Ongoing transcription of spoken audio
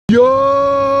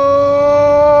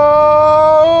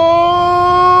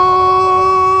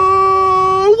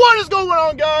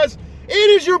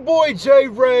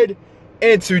AJ Red,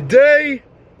 and today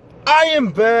I am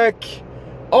back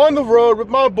on the road with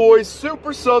my boys,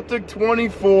 Super Celtic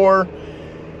 24.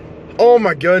 Oh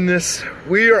my goodness,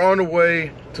 we are on the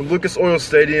way to Lucas Oil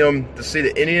Stadium to see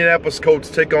the Indianapolis Colts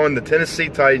take on the Tennessee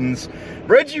Titans.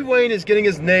 Reggie Wayne is getting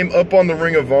his name up on the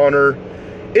Ring of Honor.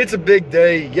 It's a big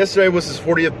day. Yesterday was his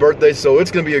 40th birthday, so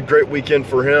it's going to be a great weekend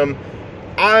for him.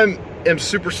 I am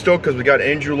super stoked because we got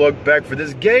Andrew Luck back for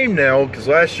this game now, because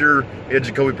last year we had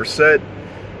Jacoby Brissett.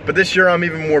 But this year I'm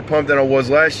even more pumped than I was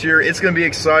last year. It's going to be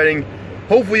exciting.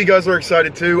 Hopefully you guys are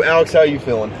excited too. Alex, how are you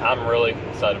feeling? I'm really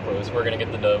excited for this. We're going to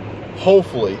get the dub.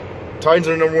 Hopefully. Titans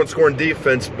are the #1 scoring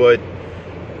defense, but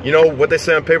you know what they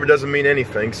say on paper doesn't mean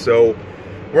anything. So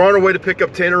we're on our way to pick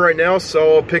up Tanner right now,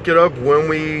 so I'll pick it up when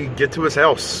we get to his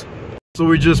house. So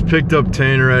we just picked up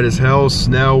Tanner at his house.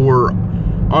 Now we're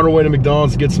on our way to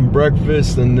McDonald's to get some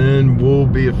breakfast, and then we'll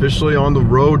be officially on the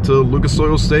road to Lucas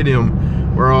Oil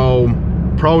Stadium, where I'll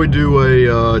probably do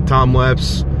a time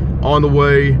lapse on the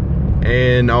way,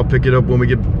 and I'll pick it up when we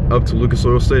get up to Lucas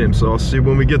Oil Stadium. So I'll see you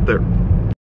when we get there.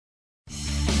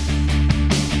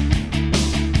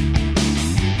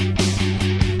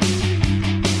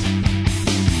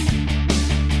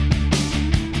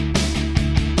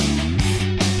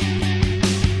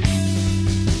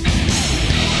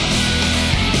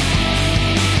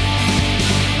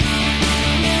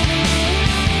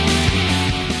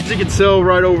 You can tell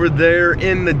right over there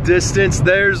in the distance,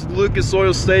 there's Lucas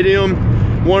Oil Stadium,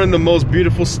 one of the most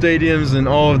beautiful stadiums in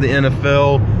all of the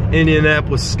NFL.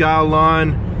 Indianapolis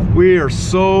skyline. We are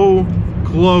so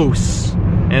close,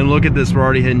 and look at this, we're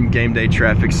already hitting game day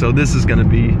traffic, so this is going to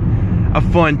be a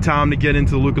fun time to get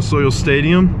into Lucas Oil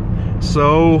Stadium.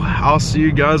 So I'll see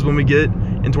you guys when we get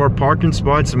into our parking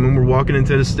spots and when we're walking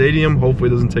into the stadium. Hopefully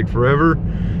it doesn't take forever,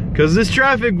 because this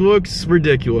traffic looks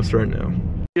ridiculous right now.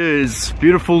 Is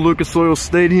beautiful Lucas Oil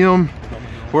Stadium.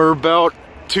 We're about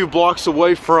 2 blocks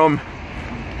away from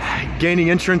gaining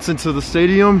entrance into the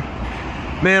stadium.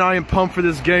 Man, I am pumped for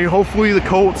this game. Hopefully the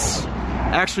Colts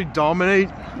actually dominate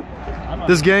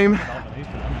this game.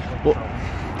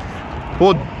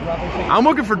 Well, I'm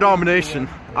looking for domination.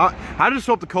 I just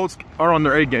hope the Colts are on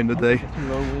their A game today.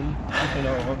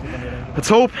 Let's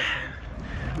hope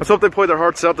they play their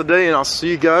hearts out today, and I'll see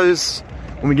you guys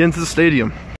when we get into the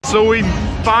stadium. So we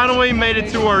finally made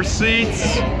it to our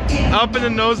seats, up in the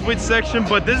nosebleed section,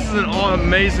 but this is an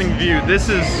amazing view. This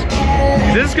is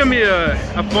gonna be a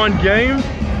fun game,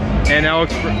 and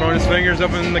Alex throwing his fingers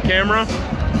up in the camera.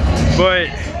 But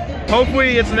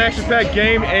hopefully it's an action-packed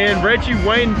game, and Reggie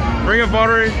Wayne Ring of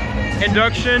Honor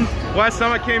induction. Last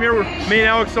time I came here, me and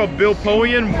Alex saw Bill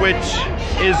Polian, which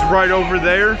is right over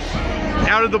there,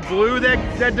 out of the blue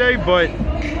that day, but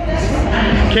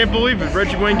can't believe it.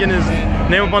 Reggie Wayne getting his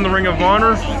name up on the Ring of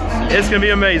Honor. It's gonna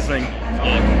be amazing.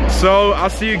 So I'll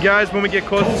see you guys when we get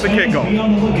close to kickoff.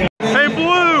 Hey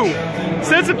Blue,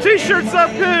 send some t-shirts up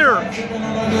here.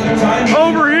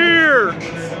 Over here.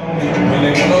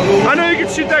 I know you can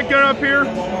shoot that gun up here.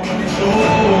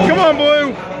 Come on,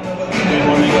 Blue.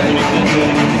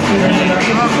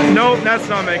 Nope, that's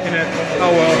not making it.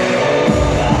 Oh well.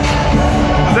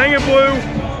 Dang it,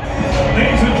 Blue.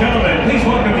 Ladies and gentlemen, please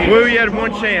welcome you. Blue, you had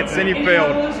one chance and you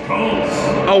failed.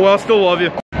 Oh well, still love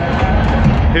you.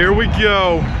 Here we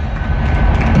go.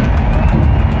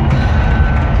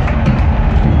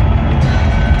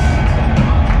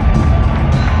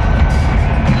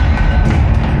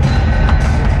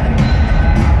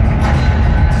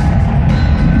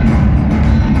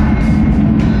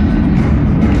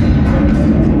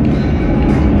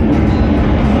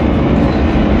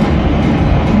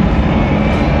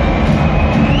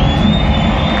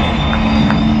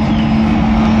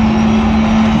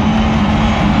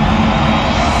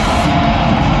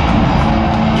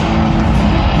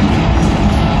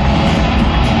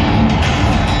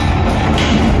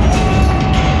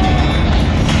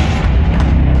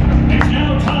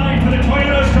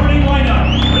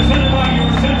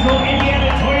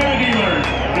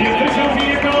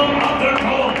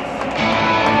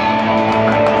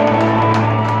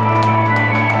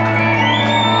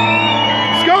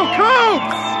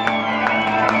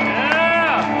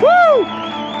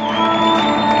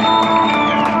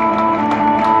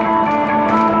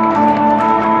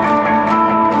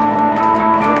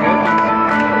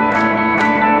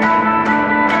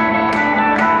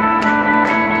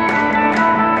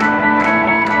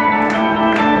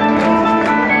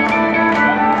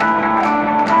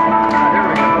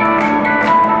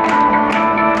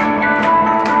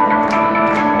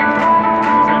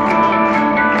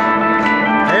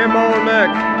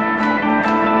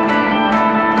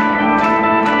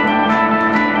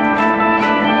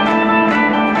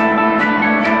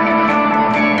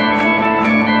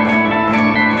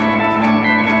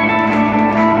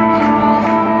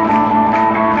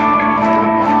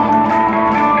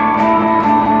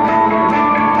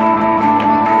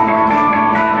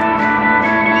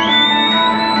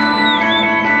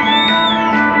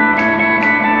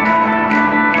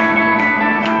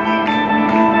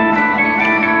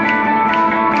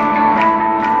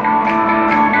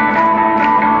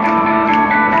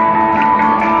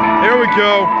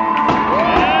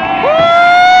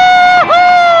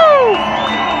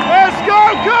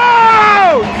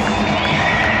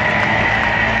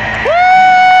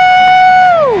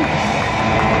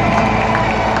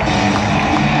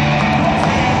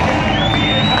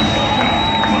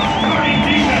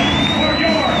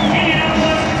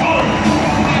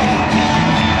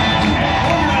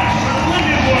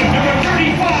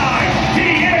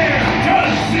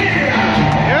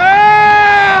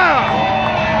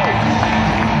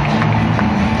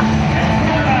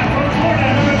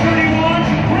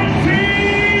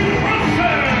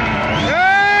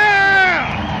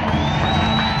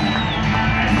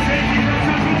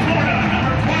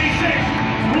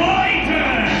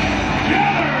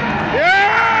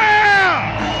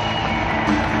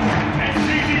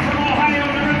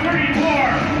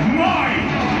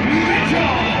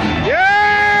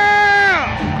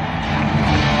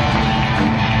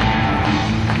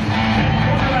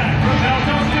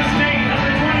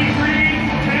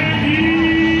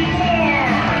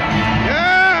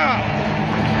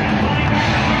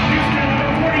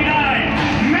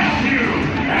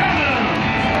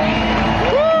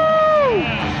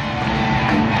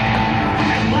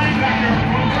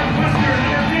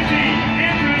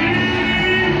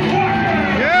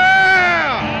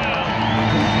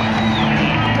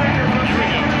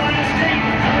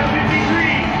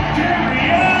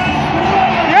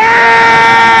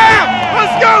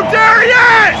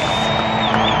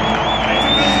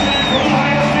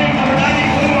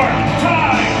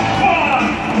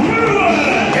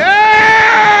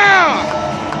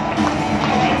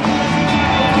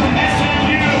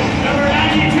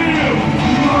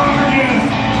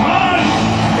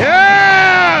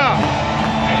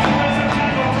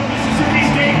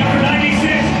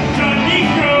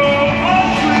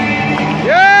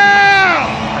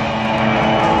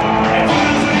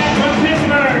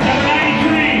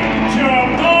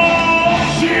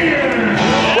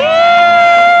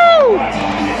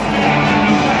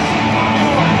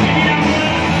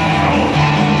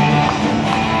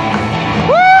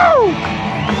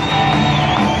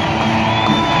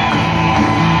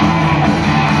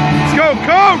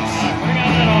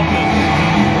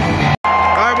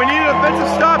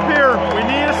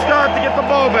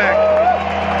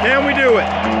 Can we do it?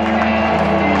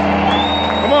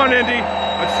 Come on, Indy.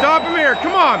 Let's stop him here.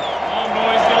 Come on. Come on,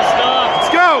 boys. Gonna stop.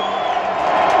 Let's go.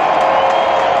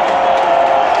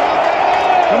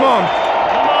 Come on.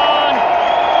 Come on.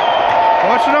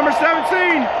 Watch the number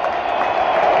 17.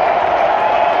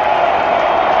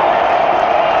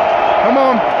 Come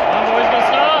on. Come on, boys. Gonna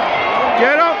stop.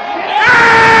 Get up.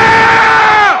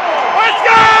 Yeah! Let's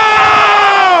go!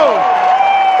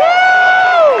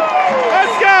 Woo!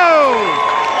 Let's go!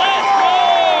 Let's go.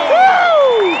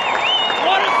 Woo!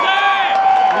 What a sack.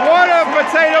 What a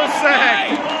potato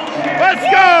sack! Let's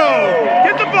go!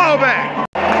 Get the ball back.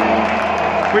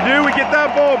 If we do, we get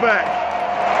that ball back.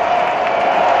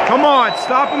 Come on,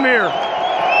 stop him here.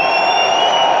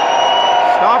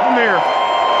 Stop him here.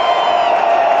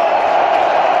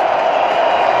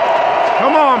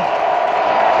 Come on.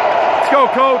 Let's go,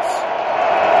 Colts.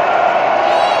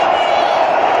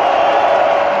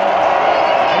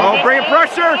 Oh, bringing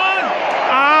pressure.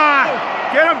 Ah,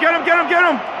 get him, get him, get him, get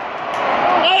him.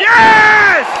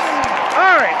 Yes!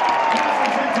 All right.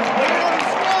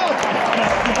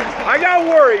 I got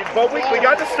worried, but we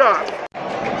got to stop.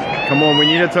 Come on, we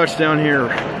need a touchdown here.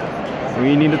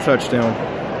 We need a touchdown.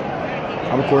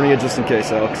 I'm recording it just in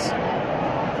case, Alex.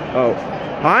 Oh.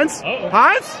 Hines? Uh-oh.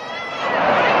 Hines?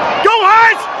 Go,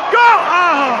 Hines! Go!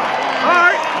 Oh, all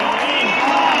right.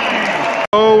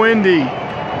 Oh, Indy.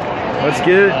 Let's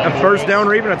get it a first down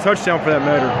or even a touchdown for that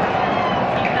matter.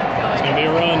 It's going to be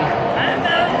a run.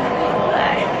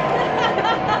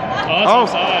 Oh.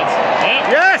 Sides. Yep.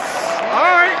 Yes!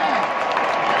 All right.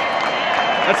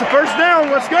 That's a first down.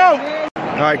 Let's go.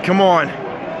 All right, come on.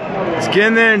 Let's get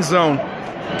in the end zone.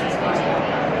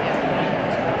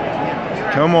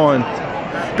 Come on.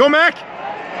 Go, Mac.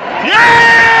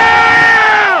 Yeah!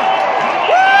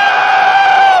 Woo!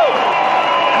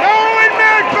 Going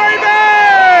Mac,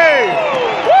 baby!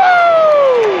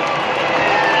 Woo!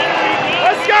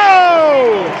 Let's go!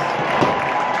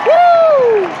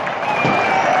 Woo!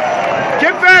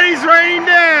 Get Fatty's raining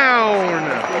down.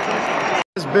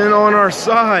 Has been on our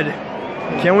side.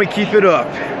 Can we keep it up?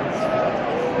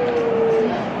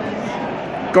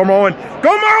 Go, Marlon. Go,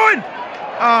 Marlon!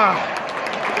 Ah,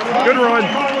 good run.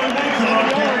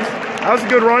 That was a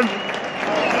good run.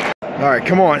 All right,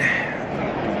 come on.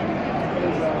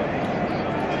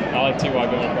 I like T.Y.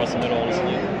 going across the middle,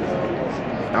 honestly.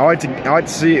 I like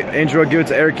to see Andrew give it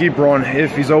to Eric Ebron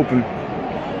if he's open.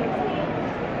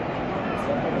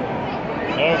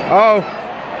 Oh.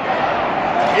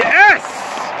 Yes!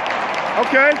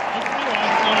 Okay.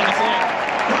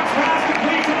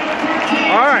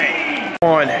 All right. Come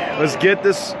on. Let's get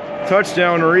this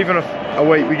touchdown or even a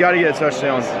wait, we got to get a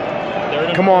touchdown.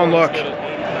 Come on, look.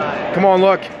 Come on,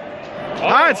 look.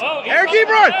 Hines. Eric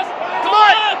Ebron. Come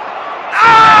on.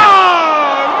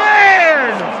 Oh,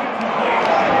 man.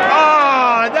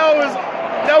 Ah,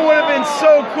 that would have been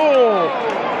so cool.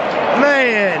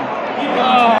 Man.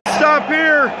 Stop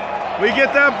here. We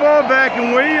get that ball back,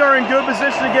 and we are in good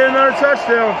position to get another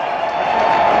touchdown.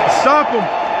 Stop him.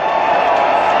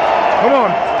 Come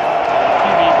on.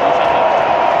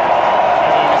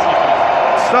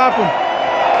 Stop him.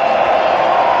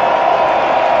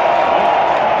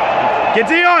 Get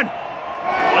Dion. I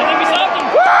think we stopped him.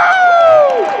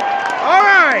 Woo! All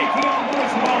right.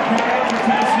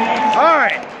 All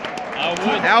right.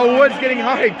 Al Wood's getting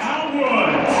hyped.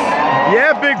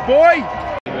 Yeah, big boy.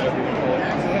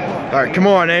 All right, come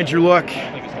on, Andrew Luck.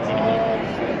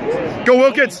 Go,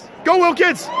 Wilkins. Go,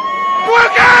 Wilkins.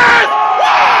 Wilkins!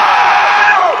 Woo!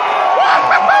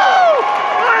 Woo!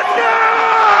 Let's go!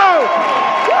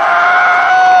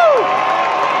 Woo!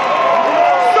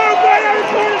 So glad I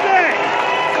recorded that.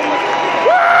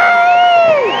 Woo!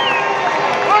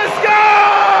 Let's go!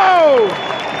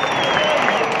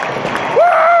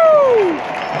 Woo!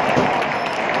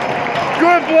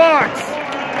 Good blocks.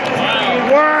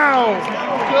 Wow.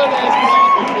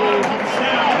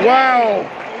 Wow.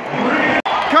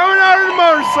 Coming out of the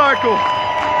motorcycle.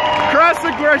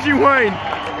 Classic Reggie Wayne.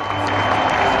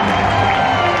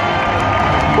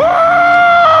 Woo!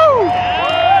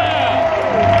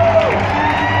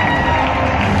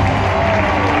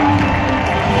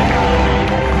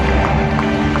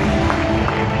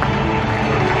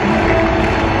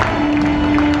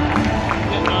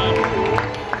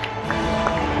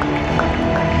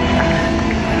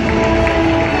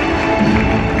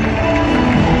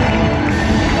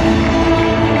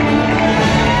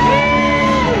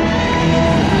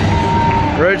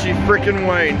 Reggie frickin'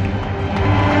 Wayne.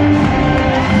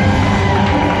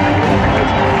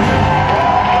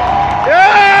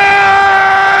 Yeah!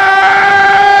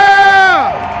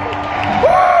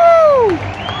 Woo!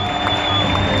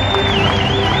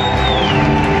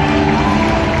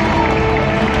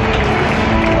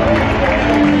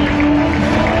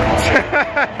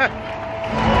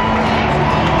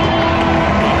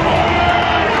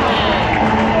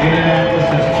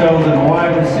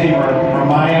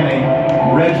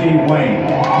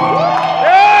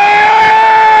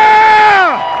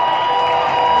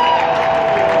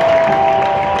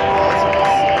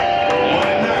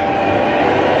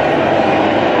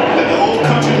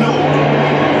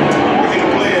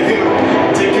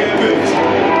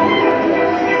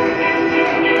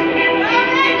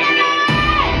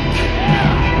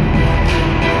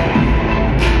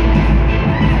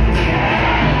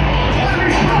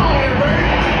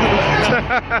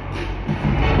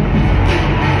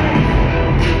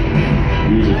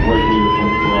 He was a great leader for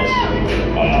us.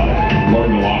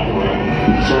 Learned a lot from him.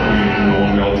 Certainly, one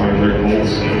of the all-time great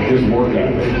Colts. His work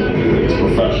ethic, his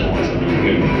professionalism,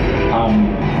 and how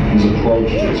his approach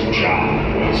to his job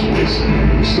was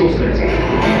still stands out.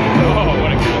 Oh,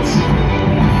 what a goodness.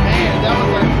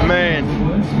 Man.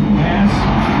 Pass,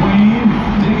 Wayne,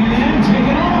 digging in,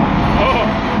 taking off. Oh.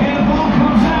 And the ball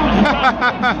comes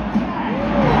out.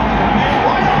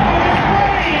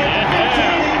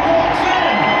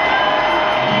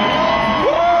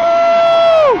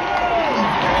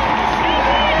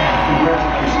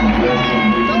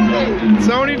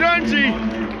 Tony Dungy.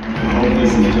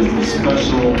 This is just a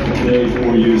special day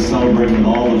for you to celebrate with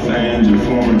all the fans, your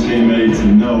former teammates,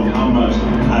 and know how much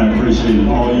I appreciated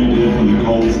all you did for the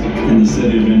Colts in the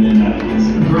city of Indianapolis.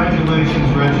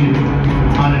 Congratulations, Reggie,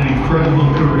 on an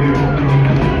incredible career.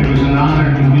 It was an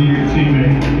honor to be your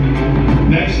teammate.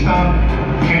 Next stop,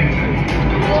 Canton.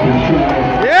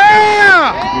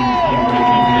 Yeah!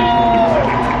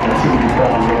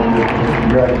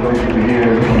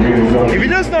 If he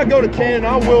does not go to Canton,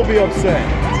 I will be upset.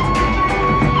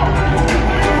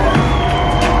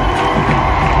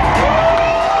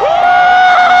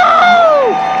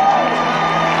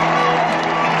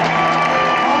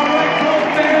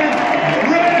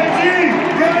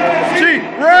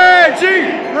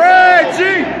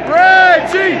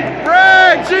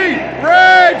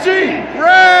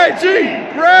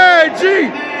 Reggie!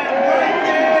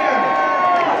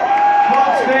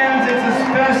 Colts fans, it's a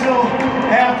special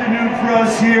afternoon for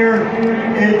us here.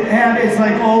 It's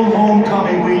like old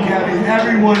homecoming week, having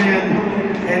everyone in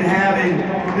and having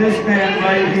this man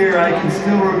right here. I can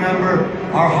still remember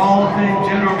our Hall of Fame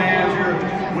general manager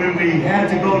when we had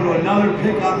to go to another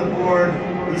pick on the board.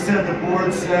 He said the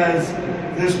board says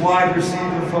this wide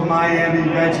receiver from Miami,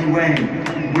 Reggie Wayne.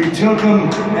 We took him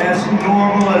as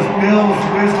normal as Bill's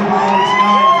wisdom always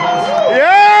guides us.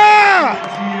 Yeah!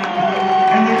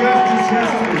 And the rest is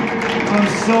history. From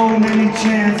so many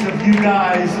chants of you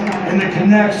guys and the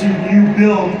connection you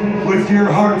built with your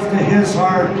hearts to his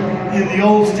heart in the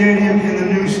old stadium, in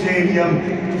the new stadium,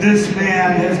 this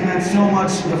man has meant so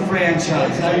much to the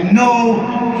franchise. I know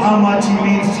how much he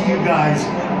means to you guys.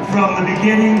 From the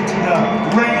beginning to the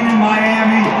rain in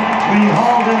Miami, when he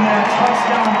hauled in that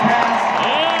touchdown pass.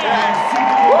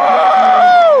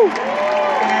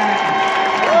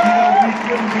 We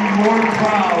couldn't be more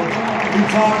proud. We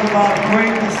talk about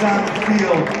greatness on the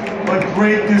field, but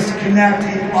greatness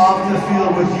connecting off the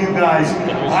field with you guys.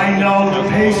 I know the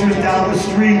Pacers down the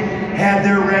street had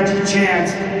their Reggie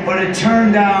chants, but it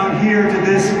turned down here to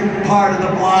this part of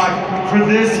the block for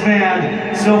this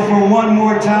man. So for one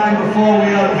more time before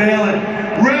we unveil it,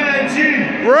 Reggie!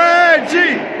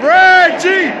 Reggie!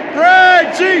 Reggie!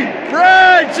 Reggie!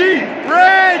 Reggie!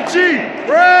 Reggie!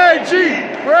 Reggie!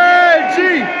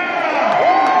 Reggie!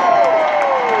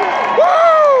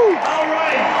 Woo! All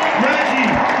right, Reggie,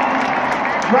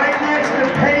 right next to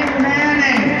Peyton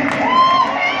Manning.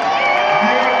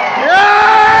 Yeah!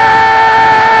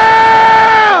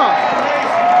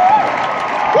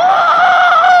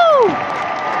 Woo!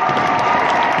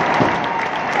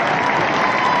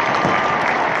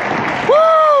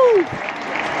 Woo!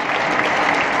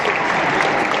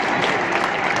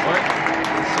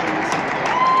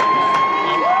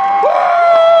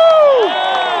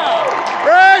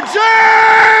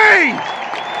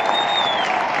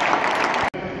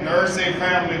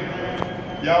 Family,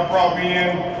 y'all brought me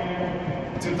in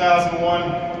 2001.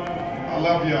 I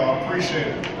love y'all. I appreciate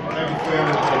it. Thank you for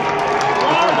everything.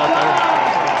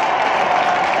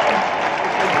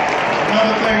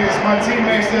 Another thing is my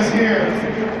teammates that's here.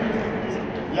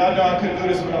 Y'all know I couldn't do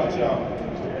this without y'all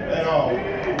at all.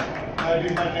 I'd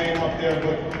be my name up there,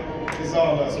 but it's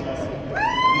all us, man.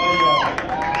 Love y'all.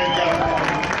 Thank y'all for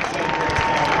celebrating.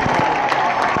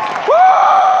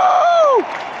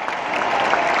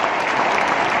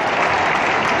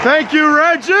 Thank you,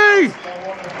 Reggie! I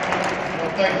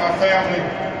want to thank my family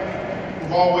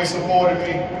who've always supported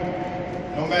me.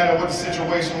 No matter what the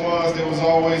situation was, they was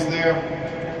always there.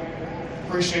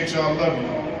 Appreciate y'all, love you.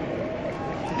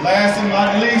 Last and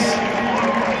not least,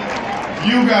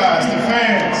 you guys, the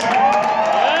fans.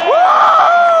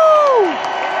 Woo!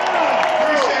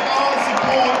 Appreciate all the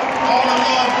support, all the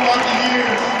love throughout the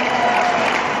years.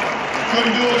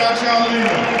 Couldn't do it without y'all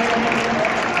either.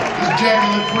 This jacket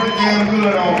look pretty damn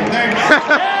good on me. Thank you.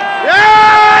 Yeah!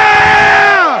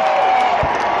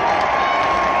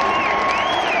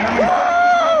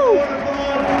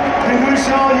 And wish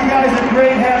all you guys a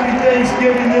great happy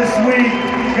Thanksgiving this week.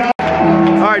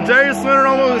 All right, Darius Leonard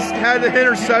almost had the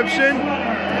interception.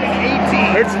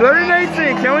 It's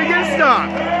 30-18. Can we get a stop?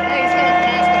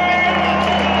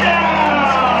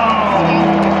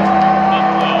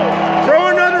 Throw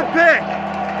another pick.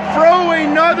 Throw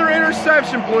another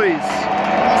interception, please.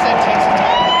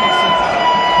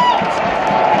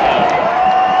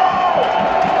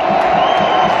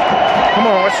 Come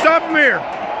on, let's stop him here.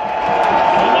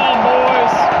 Come on,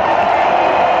 boys.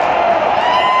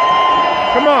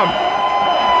 Come on.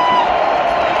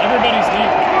 Everybody's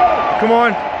deep. Come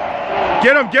on.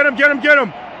 Get him, get him, get him, get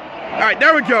him. All right,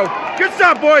 there we go. Good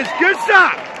stop, boys. Good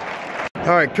stop.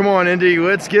 All right, come on, Indy.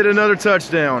 Let's get another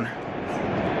touchdown.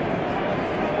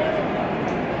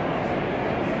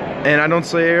 And I don't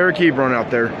say Eric Ebron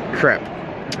out there. Crap.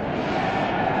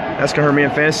 That's going to hurt me in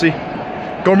fantasy.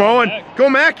 Go, Marlon. Go,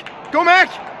 Mac. Go,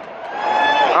 Mac.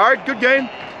 All right, good game.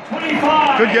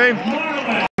 Good game.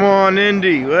 Come on,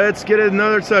 Indy. Let's get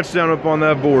another touchdown up on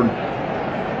that board.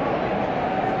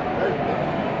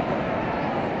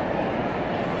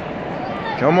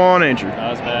 Come on, Andrew.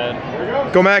 That was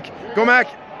bad. Go, Mac. Go, Mac.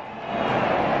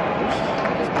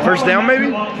 First down, maybe?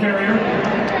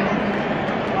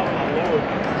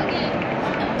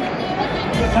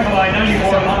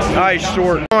 Nice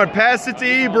short. Come on, pass it to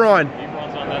Ebron.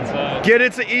 Ebron's on that side. Get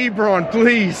it to Ebron,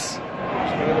 please.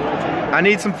 I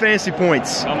need some fancy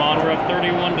points. Come on, we're up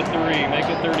 31-3. Make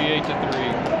it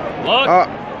 38-3. Look.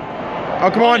 Oh,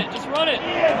 come on. Just run it.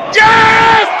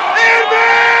 Yes!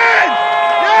 Edmund!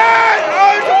 Yes!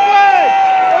 Oh, there's a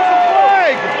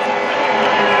flag!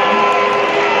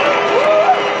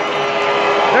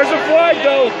 There's a flag! There's a flag,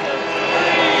 though.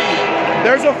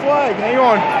 There's a flag. Hang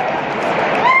on.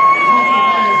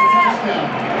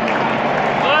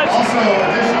 Also,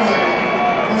 additionally,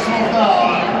 personal foul.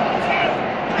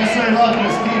 Necessary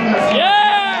roughness, defense.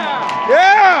 Yeah!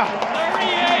 Yeah!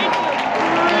 38-3.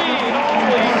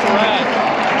 Holy crap.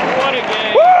 What a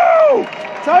game. Woo!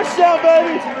 Touchdown,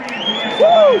 baby!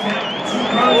 Woo!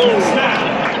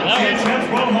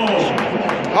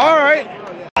 All right.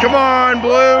 Come on,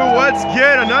 Blue. Let's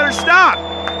get another stop.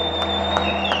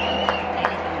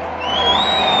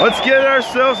 Let's get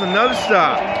ourselves another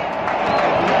stop.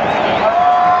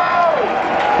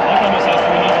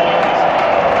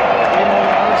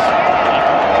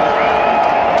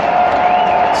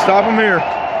 Stop him here.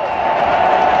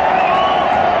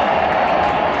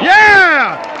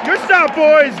 Yeah! Good stop,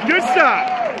 boys. Good stop.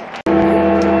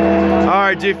 All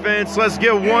right, defense. Let's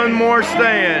get one more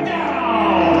stand.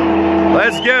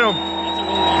 Let's get him.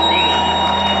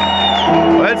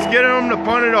 Let's get him to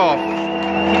punt it off.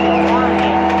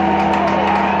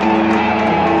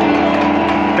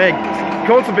 Man,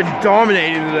 Colts have been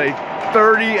dominating today.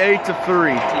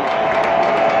 38-3.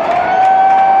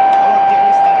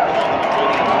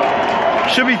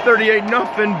 Should be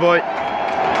 38-0, but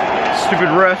stupid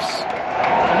refs.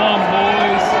 Come on,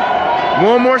 boys.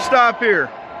 One more stop here.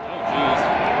 Oh, jeez.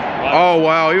 Wow. Oh,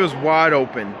 wow. He was wide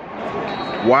open.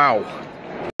 Wow.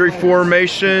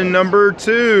 Formation number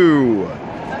 2.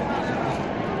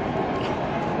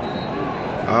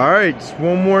 All right, just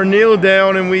one more kneel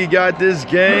down, and we got this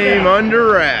game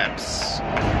under wraps.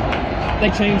 They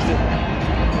changed it.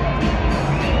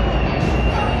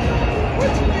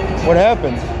 What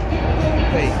happened?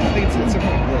 Wait, I think it's some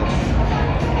kind of glitch.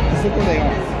 Let's look where they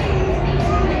are.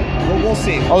 We'll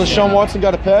see. Oh, Deshaun Watson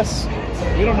got a pass?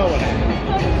 We don't know what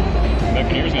happened.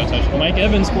 Buccaneers got a touchdown. Mike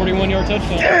Evans, 41-yard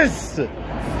touchdown. Yes!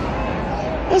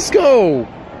 Let's go. I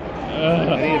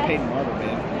need a Peyton Barber,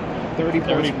 man. 30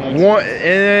 points. One,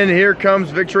 and here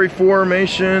comes victory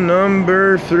formation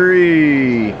number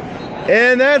 3.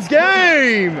 And that's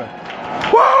game!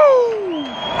 Woo!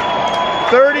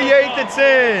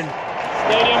 38-10.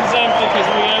 Stadium's empty because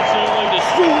we absolutely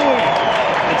destroyed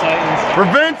the Titans.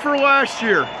 Revenge for last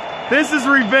year. This is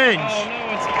revenge. Oh,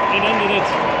 no, it ended it.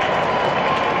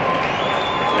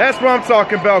 That's what I'm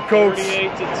talking about, Colts.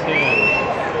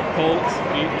 38-10. Colts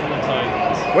beating the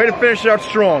Titans. Way to finish out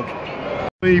strong.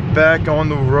 Back on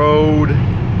the road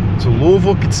to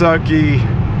Louisville, Kentucky.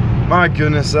 My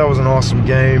goodness, that was an awesome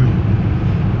game.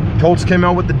 Colts came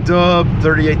out with the dub,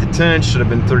 38-10. Should have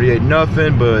been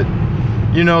 38-0, but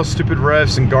you know, stupid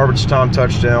refs and garbage time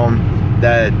touchdown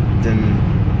that didn't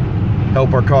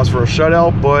help our cause for a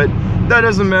shutout. But that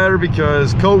doesn't matter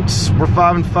because Colts, we're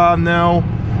 5-5 now,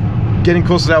 getting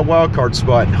close to that wild card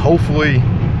spot. Hopefully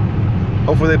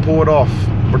they pull it off.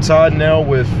 We're tied now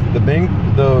with the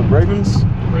Ravens.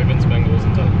 Ravens, Bengals,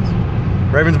 and Titans.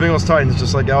 Ravens, Bengals, Titans,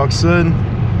 just like Alex said.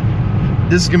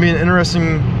 This is going to be an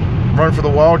interesting run for the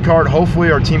wild card.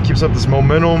 Hopefully our team keeps up this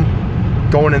momentum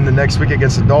going in the next week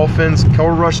against the Dolphins.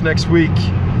 Color rush next week.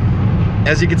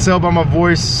 As you can tell by my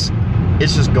voice,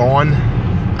 it's just gone.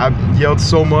 I've yelled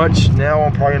so much. Now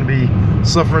I'm probably gonna be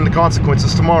suffering the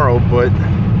consequences tomorrow, but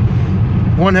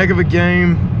one heck of a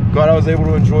game. Glad I was able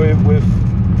to enjoy it with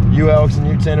you, Alex, and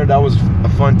you, Tanner. That was a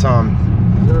fun time.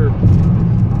 Sure.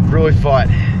 Really fought.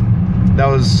 That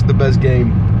was the best game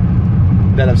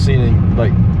that I've seen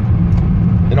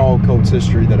in all Colts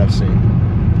history that I've seen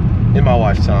in my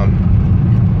lifetime.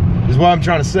 Is what I'm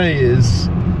trying to say is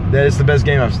that it's the best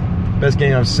game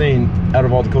I've seen out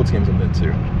of all the Colts games I've been to.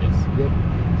 Yes. Yep.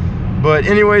 But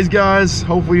anyways, guys,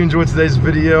 hopefully you enjoyed today's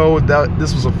video.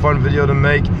 This was a fun video to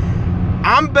make.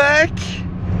 I'm back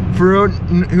for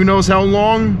who knows how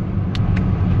long,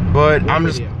 but I'm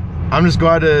just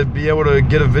glad to be able to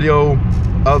get a video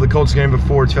of the Colts game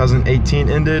before 2018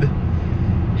 ended.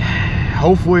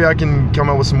 Hopefully I can come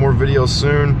out with some more videos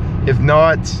soon. If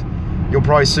not, you'll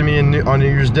probably see me on New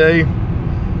Year's Day.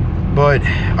 But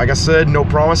like I said, no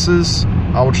promises.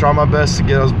 I will try my best to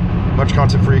get as much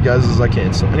content for you guys as I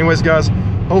can. So anyways, guys,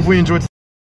 hopefully you enjoyed